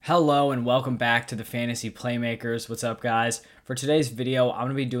Hello and welcome back to the Fantasy Playmakers. What's up, guys? For today's video, I'm going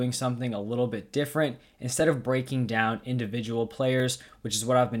to be doing something a little bit different. Instead of breaking down individual players, which is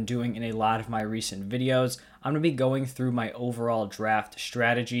what I've been doing in a lot of my recent videos, I'm going to be going through my overall draft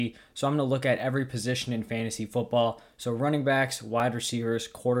strategy. So I'm going to look at every position in fantasy football. So running backs, wide receivers,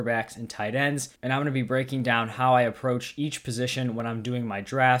 quarterbacks, and tight ends. And I'm going to be breaking down how I approach each position when I'm doing my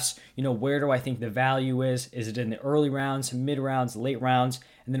drafts. Where do I think the value is? Is it in the early rounds, mid rounds, late rounds?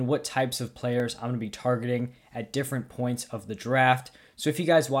 And then what types of players I'm going to be targeting at different points of the draft. So if you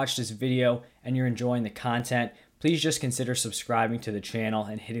guys watch this video and you're enjoying the content, please just consider subscribing to the channel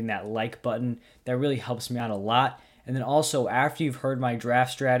and hitting that like button. That really helps me out a lot. And then also, after you've heard my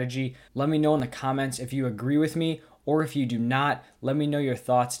draft strategy, let me know in the comments if you agree with me, or if you do not, let me know your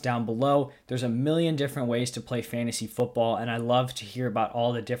thoughts down below. There's a million different ways to play fantasy football, and I love to hear about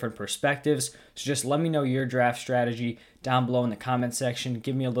all the different perspectives. So just let me know your draft strategy down below in the comment section.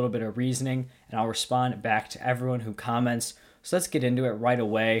 Give me a little bit of reasoning, and I'll respond back to everyone who comments. So let's get into it right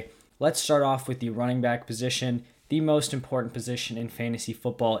away. Let's start off with the running back position, the most important position in fantasy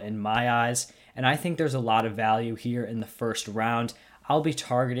football in my eyes, and I think there's a lot of value here in the first round. I'll be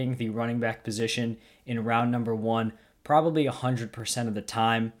targeting the running back position in round number 1 probably 100% of the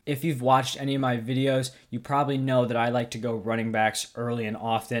time. If you've watched any of my videos, you probably know that I like to go running backs early and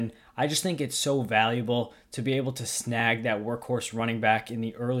often. I just think it's so valuable to be able to snag that workhorse running back in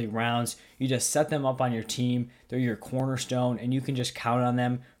the early rounds. You just set them up on your team, they're your cornerstone, and you can just count on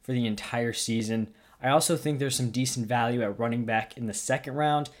them for the entire season. I also think there's some decent value at running back in the second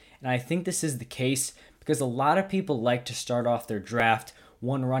round, and I think this is the case because a lot of people like to start off their draft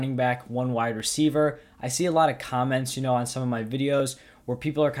one running back, one wide receiver. I see a lot of comments, on some of my videos where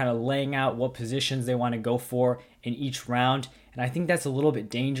people are kind of laying out what positions they want to go for in each round. And I think that's a little bit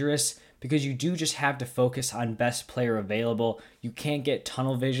dangerous because you do just have to focus on best player available. You can't get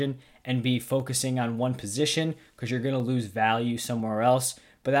tunnel vision and be focusing on one position because you're going to lose value somewhere else.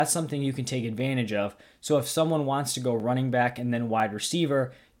 But that's something you can take advantage of. So if someone wants to go running back and then wide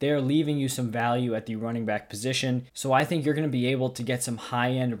receiver, they're leaving you some value at the running back position. So I think you're going to be able to get some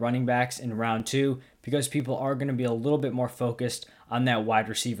high-end running backs in round 2 because people are going to be a little bit more focused on that wide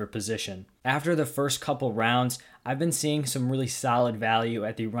receiver position. After the first couple rounds, I've been seeing some really solid value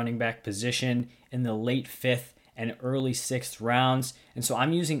at the running back position in the late 5th and early 6th rounds. And so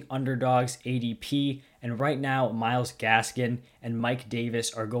I'm using Underdog's ADP, and right now Myles Gaskin and Mike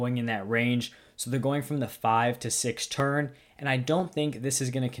Davis are going in that range. So they're going from the 5 to 6 turn, and I don't think this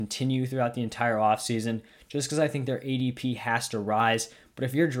is going to continue throughout the entire offseason just because I think their ADP has to rise. But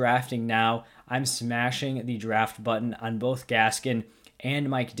if you're drafting now, I'm smashing the draft button on both Gaskin and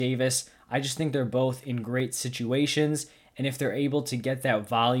Mike Davis. I just think they're both in great situations, and if they're able to get that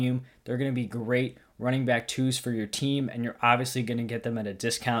volume, they're going to be great running back 2s for your team, and you're obviously going to get them at a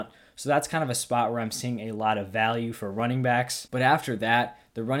discount. So that's kind of a spot where I'm seeing a lot of value for running backs. But after that,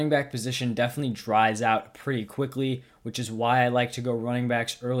 the running back position definitely dries out pretty quickly, which is why I like to go running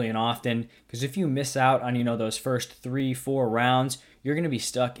backs early and often. Because if you miss out on, those first 3-4 rounds, you're going to be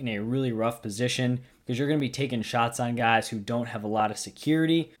stuck in a really rough position because you're going to be taking shots on guys who don't have a lot of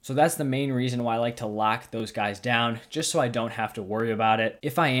security. So that's the main reason why I like to lock those guys down, just so I don't have to worry about it.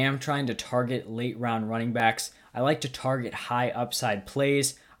 If I am trying to target late round running backs, I like to target high upside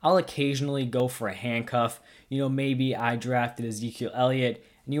plays. I'll occasionally go for a handcuff. Maybe I drafted Ezekiel Elliott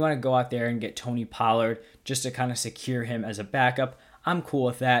and you want to go out there and get Tony Pollard just to kind of secure him as a backup. I'm cool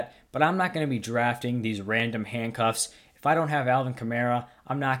with that, but I'm not going to be drafting these random handcuffs. If I don't have Alvin Kamara,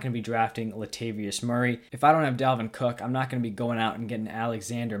 I'm not going to be drafting Latavius Murray. If I don't have Dalvin Cook, I'm not going to be going out and getting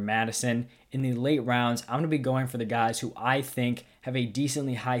Alexander Mattison. In the late rounds, I'm going to be going for the guys who I think have a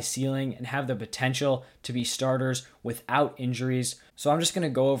decently high ceiling and have the potential to be starters without injuries. So I'm just going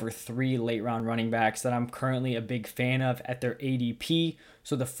to go over 3 late round running backs that I'm currently a big fan of at their ADP.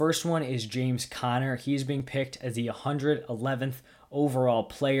 So the first one is James Conner. He's being picked as the 111th overall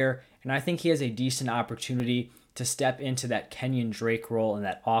player, and I think he has a decent opportunity to step into that Kenyon Drake role in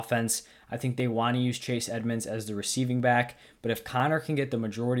that offense. I think they want to use Chase Edmonds as the receiving back, but if Conner can get the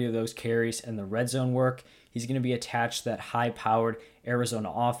majority of those carries and the red zone work, he's going to be attached to that high-powered Arizona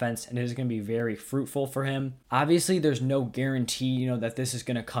offense, and it is going to be very fruitful for him. Obviously, there's no guarantee, that this is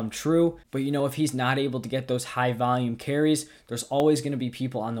going to come true, but, if he's not able to get those high-volume carries, there's always going to be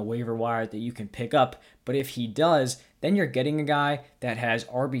people on the waiver wire that you can pick up. But if he does, then you're getting a guy that has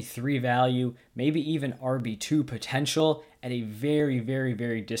RB3 value, maybe even RB2 potential at a very, very,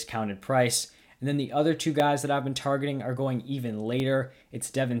 very discounted price. And then the other 2 guys that I've been targeting are going even later. It's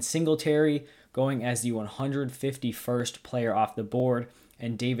Devin Singletary going as the 151st player off the board,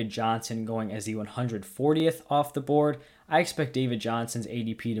 and David Johnson going as the 140th off the board. I expect David Johnson's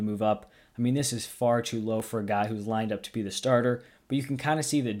ADP to move up. I mean, this is far too low for a guy who's lined up to be the starter, but you can kind of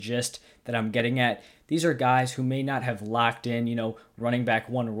see the gist that I'm getting at. These are guys who may not have locked in, running back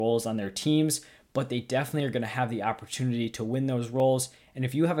one roles on their teams, but they definitely are going to have the opportunity to win those roles. And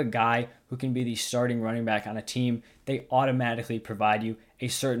if you have a guy who can be the starting running back on a team, they automatically provide you a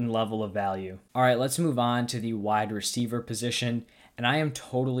certain level of value. All right, let's move on to the wide receiver position. And I am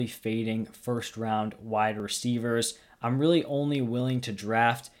totally fading first round wide receivers. I'm really only willing to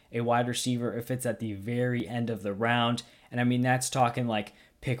draft a wide receiver if it's at the very end of the round. And I mean, that's talking like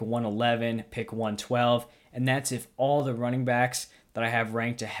pick 111, pick 112. And that's if all the running backs that I have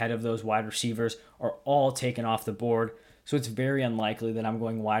ranked ahead of those wide receivers are all taken off the board. So it's very unlikely that I'm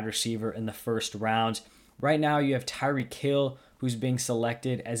going wide receiver in the first round. Right now, you have Tyreek Hill, who's being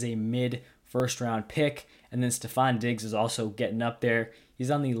selected as a mid first round pick. And then Stephon Diggs is also getting up there.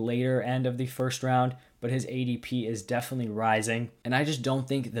 He's on the later end of the first round, but his ADP is definitely rising. And I just don't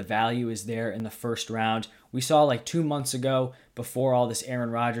think the value is there in the first round. We saw like 2 months ago, before all this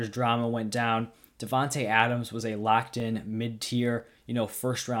Aaron Rodgers drama went down, Davante Adams was a locked-in mid-tier,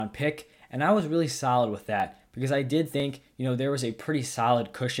 first-round pick, and I was really solid with that because I did think, there was a pretty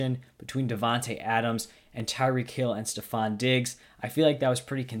solid cushion between Davante Adams and Tyreek Hill and Stephon Diggs. I feel like that was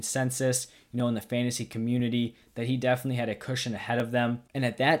pretty consensus, in the fantasy community, that he definitely had a cushion ahead of them. And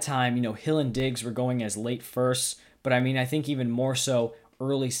at that time, Hill and Diggs were going as late firsts, but I think even more so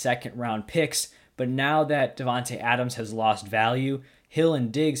early second-round picks. But now that Davante Adams has lost value, Hill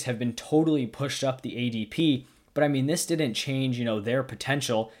and Diggs have been totally pushed up the ADP, but this didn't change, their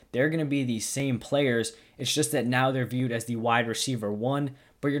potential. They're going to be the same players. It's just that now they're viewed as the wide receiver one,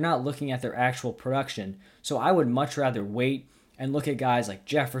 but you're not looking at their actual production. So I would much rather wait and look at guys like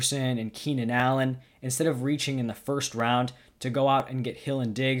Jefferson and Keenan Allen instead of reaching in the first round to go out and get Hill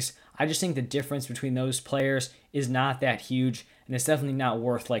and Diggs. I just think the difference between those players is not that huge, and it's definitely not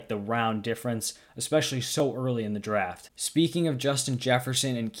worth like the round difference, especially so early in the draft. Speaking of Justin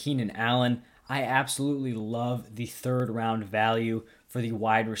Jefferson and Keenan Allen, I absolutely love the third round value for the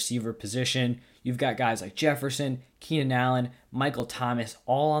wide receiver position. You've got guys like Jefferson, Keenan Allen, Michael Thomas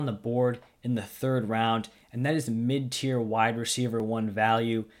all on the board in the third round, and that is mid-tier wide receiver one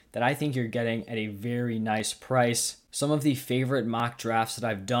value that I think you're getting at a very nice price. Some of the favorite mock drafts that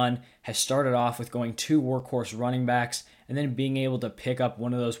I've done has started off with going 2 workhorse running backs and then being able to pick up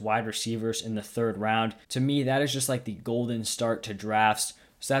one of those wide receivers in the third round. To me, that is just like the golden start to drafts.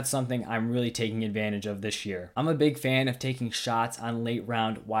 So that's something I'm really taking advantage of this year. I'm a big fan of taking shots on late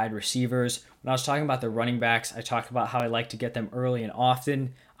round wide receivers. When I was talking about the running backs, I talked about how I like to get them early and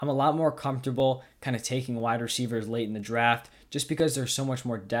often. I'm a lot more comfortable kind of taking wide receivers late in the draft just because there's so much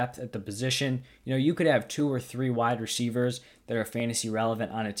more depth at the position. You could have 2 or 3 wide receivers that are fantasy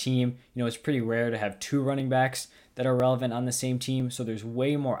relevant on a team. It's pretty rare to have 2 running backs that are relevant on the same team, so there's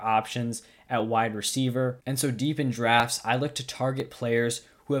way more options at wide receiver. And so deep in drafts, I look to target players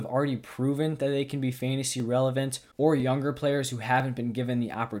who have already proven that they can be fantasy relevant, or younger players who haven't been given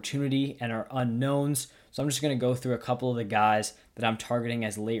the opportunity and are unknowns. So I'm just going to go through a couple of the guys that I'm targeting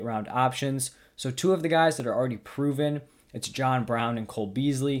as late round options. So 2 of the guys that are already proven, it's John Brown and Cole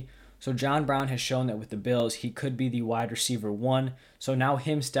Beasley. So John Brown has shown that with the Bills, he could be the wide receiver one. So now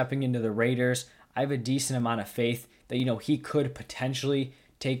him stepping into the Raiders, I have a decent amount of faith that, he could potentially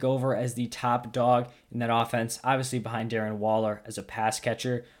take over as the top dog in that offense, obviously behind Darren Waller as a pass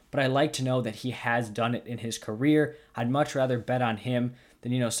catcher. But I like to know that he has done it in his career. I'd much rather bet on him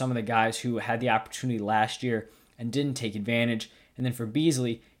than, some of the guys who had the opportunity last year and didn't take advantage. And then for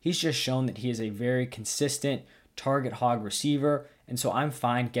Beasley, he's just shown that he is a very consistent target hog receiver. And so I'm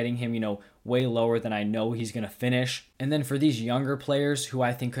fine getting him, way lower than I know he's going to finish. And then for these younger players who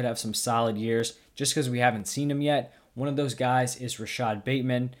I think could have some solid years, just because we haven't seen them yet, one of those guys is Rashad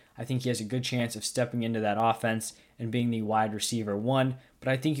Bateman. I think he has a good chance of stepping into that offense and being the wide receiver one. But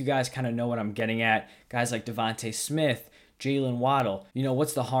I think you guys kind of know what I'm getting at. Guys like Devontae Smith, Jalen Waddle.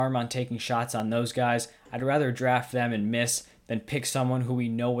 What's the harm on taking shots on those guys? I'd rather draft them and miss than pick someone who we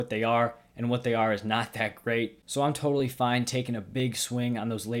know what they are, and what they are is not that great. So I'm totally fine taking a big swing on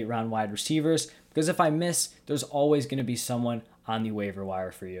those late round wide receivers, because if I miss, there's always going to be someone on the waiver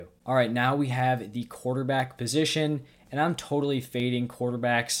wire for you. All right, now we have the quarterback position, and I'm totally fading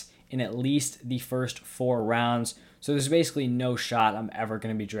quarterbacks in at least the first 4 rounds. So there's basically no shot I'm ever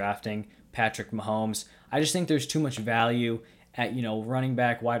going to be drafting Patrick Mahomes. I just think there's too much value at, running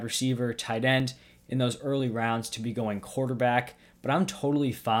back, wide receiver, tight end in those early rounds to be going quarterback. But I'm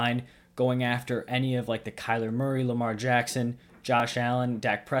totally fine going after any of like the Kyler Murray, Lamar Jackson, Josh Allen,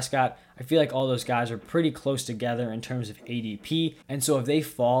 Dak Prescott. I feel like all those guys are pretty close together in terms of ADP. And so if they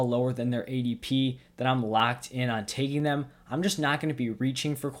fall lower than their ADP, then I'm locked in on taking them. I'm just not going to be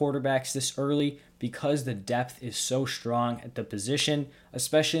reaching for quarterbacks this early because the depth is so strong at the position,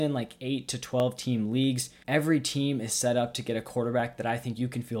 especially in like 8 to 12 team leagues. Every team is set up to get a quarterback that I think you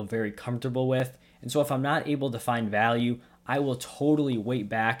can feel very comfortable with. And so if I'm not able to find value, I will totally wait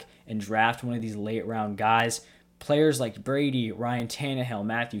back and draft one of these late round guys. Players like Brady, Ryan Tannehill,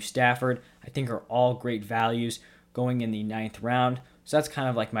 Matthew Stafford, I think are all great values going in the 9th round. So that's kind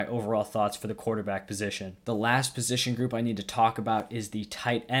of like my overall thoughts for the quarterback position. The last position group I need to talk about is the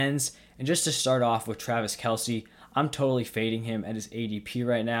tight ends. And just to start off with Travis Kelce, I'm totally fading him at his ADP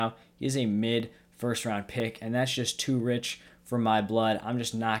right now. He is a mid first round pick, and that's just too rich for my blood. I'm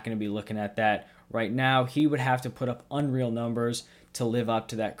just not going to be looking at that right now. He would have to put up unreal numbers to live up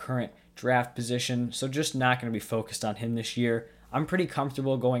to that current draft position, so just not going to be focused on him this year. I'm pretty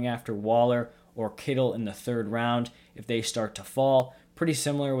comfortable going after Waller or Kittle in the 3rd round if they start to fall. Pretty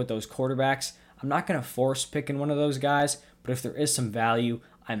similar with those quarterbacks. I'm not going to force picking one of those guys, but if there is some value,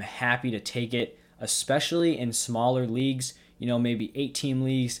 I'm happy to take it, especially in smaller leagues, maybe 8-team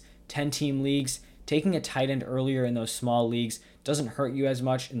leagues, 10-team leagues. Taking a tight end earlier in those small leagues doesn't hurt you as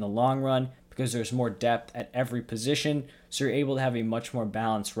much in the long run because there's more depth at every position, so you're able to have a much more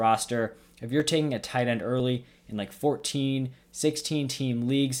balanced roster. If you're taking a tight end early in like 14, 16-team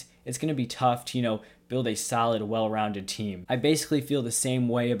leagues, it's going to be tough to, build a solid, well-rounded team. I basically feel the same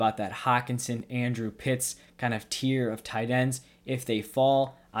way about that Hockenson, Andrew Pitts kind of tier of tight ends. If they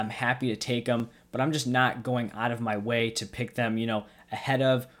fall, I'm happy to take them, but I'm just not going out of my way to pick them, ahead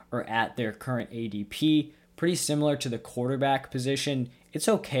of or at their current ADP. Pretty similar to the quarterback position. It's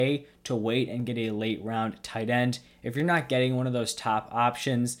okay to wait and get a late round tight end. If you're not getting one of those top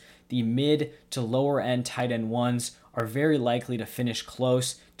options, the mid to lower end tight end ones are very likely to finish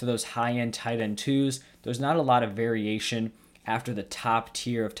close to those high end tight end 2s. There's not a lot of variation after the top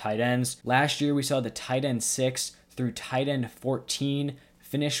tier of tight ends. Last year, we saw the tight end 6 through tight end 14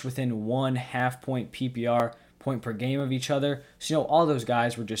 finish within 1/2 point PPR point per game of each other. So, all those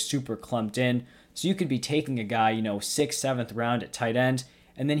guys were just super clumped in. So you could be taking a guy, 6th, 7th round at tight end,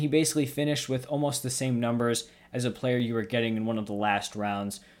 and then he basically finished with almost the same numbers as a player you were getting in one of the last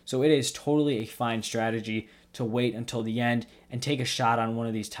rounds. So it is totally a fine strategy to wait until the end and take a shot on one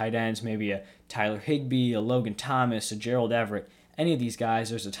of these tight ends, maybe a Tyler Higbee, a Logan Thomas, a Gerald Everett. Any of these guys,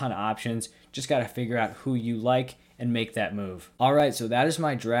 there's a ton of options. Just got to figure out who you like and make that move. All right, so that is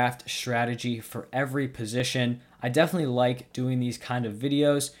my draft strategy for every position. I definitely like doing these kind of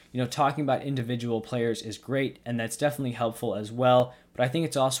videos. Talking about individual players is great, and that's definitely helpful as well. But I think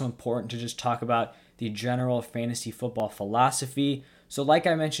it's also important to just talk about the general fantasy football philosophy. So like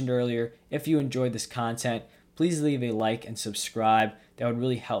I mentioned earlier, if you enjoyed this content, please leave a like and subscribe. That would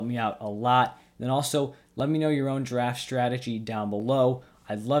really help me out a lot. And then also, let me know your own draft strategy down below.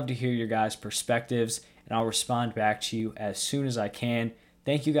 I'd love to hear your guys' perspectives, and I'll respond back to you as soon as I can.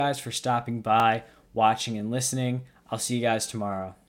 Thank you guys for stopping by, watching, and listening. I'll see you guys tomorrow.